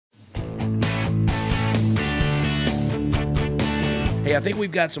Hey, I think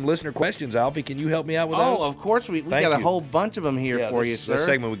we've got some listener questions, Alfie. Can you help me out with those? Oh, of course. We Thank got a you. whole bunch of them here for you, sir. This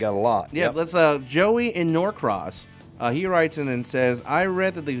segment, we got a lot. Yeah, Yep. let's, Joey in Norcross. He writes in and says, I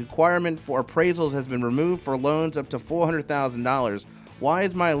read that the requirement for appraisals has been removed for loans up to $400,000. Why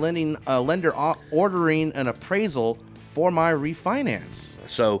is my lender ordering an appraisal for my refinance?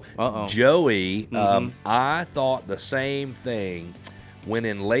 So, Joey, I thought the same thing when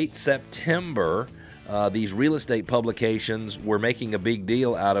in late September, these real estate publications were making a big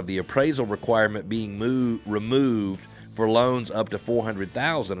deal out of the appraisal requirement being removed for loans up to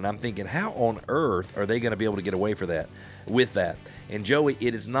 $400,000, and I'm thinking, how on earth are they going to be able to get away with that? And Joey,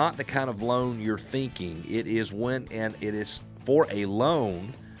 it is not the kind of loan you're thinking. It is for a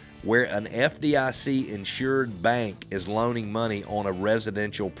loan where an FDIC insured bank is loaning money on a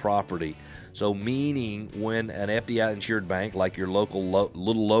residential property. So meaning when an FDIC insured bank, like your little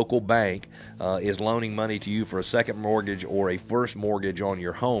local bank, is loaning money to you for a second mortgage or a first mortgage on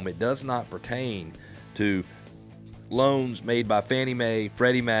your home, it does not pertain to loans made by Fannie Mae,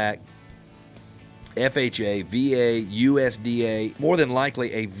 Freddie Mac, FHA, VA, USDA, more than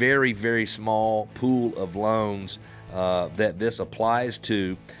likely a very, very small pool of loans that this applies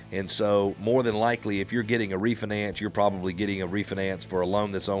to. And so more than likely, if you're getting a refinance, you're probably getting a refinance for a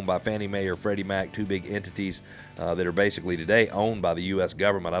loan that's owned by Fannie Mae or Freddie Mac, two big entities that are basically today owned by the U.S.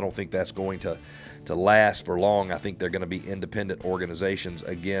 government. I don't think that's going to last for long. I think they're going to be independent organizations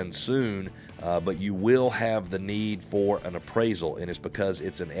again soon, but you will have the need for an appraisal, and it's because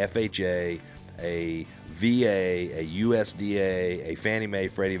it's an FHA, a VA, a USDA, a Fannie Mae,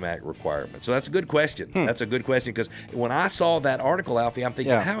 Freddie Mac requirement. So that's a good question. That's a good question, because when I saw that article, Alfie, I'm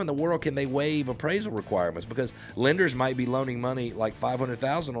thinking, how in the world can they waive appraisal requirements? Because lenders might be loaning money like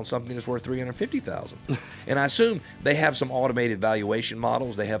 $500,000 on something that's worth $350,000. And I assume they have some automated valuation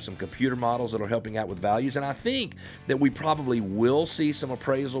models. They have some computer models that are helping out with values. And I think that we probably will see some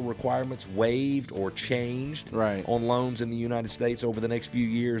appraisal requirements waived or changed on loans in the United States over the next few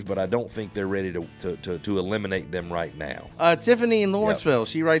years, but I don't think they're ready to eliminate them right now. Tiffany in Lawrenceville,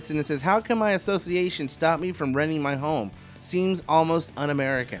 she writes in and says, how can my association stop me from renting my home? Seems almost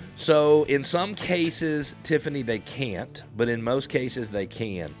un-American. So in some cases, Tiffany, they can't, but in most cases they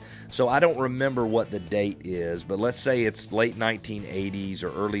can. So I don't remember what the date is, but let's say it's late 1980s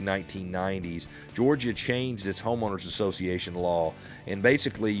or early 1990s. Georgia changed its homeowners association law, and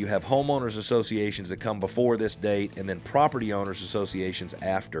basically you have homeowners associations that come before this date and then property owners associations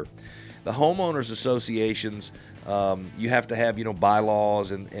after. The homeowners associations, you have to have, bylaws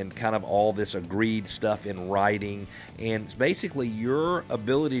and kind of all this agreed stuff in writing. And basically your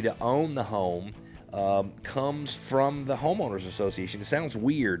ability to own the home comes from the homeowners association. It sounds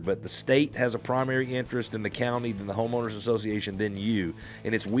weird, but the state has a primary interest in the county, then the homeowners association, then you.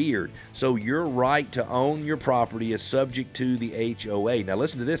 And it's weird. So your right to own your property is subject to the HOA. Now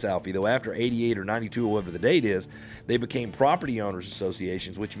listen to this, Alfie, though. After 88 or 92 or whatever the date is, they became property owners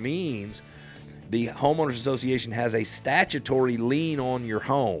associations, which means the homeowners association has a statutory lien on your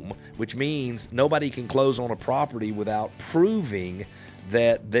home, which means nobody can close on a property without proving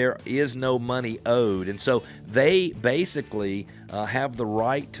that there is no money owed. And so they basically have the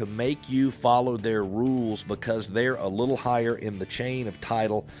right to make you follow their rules because they're a little higher in the chain of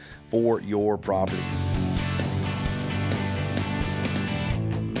title for your property.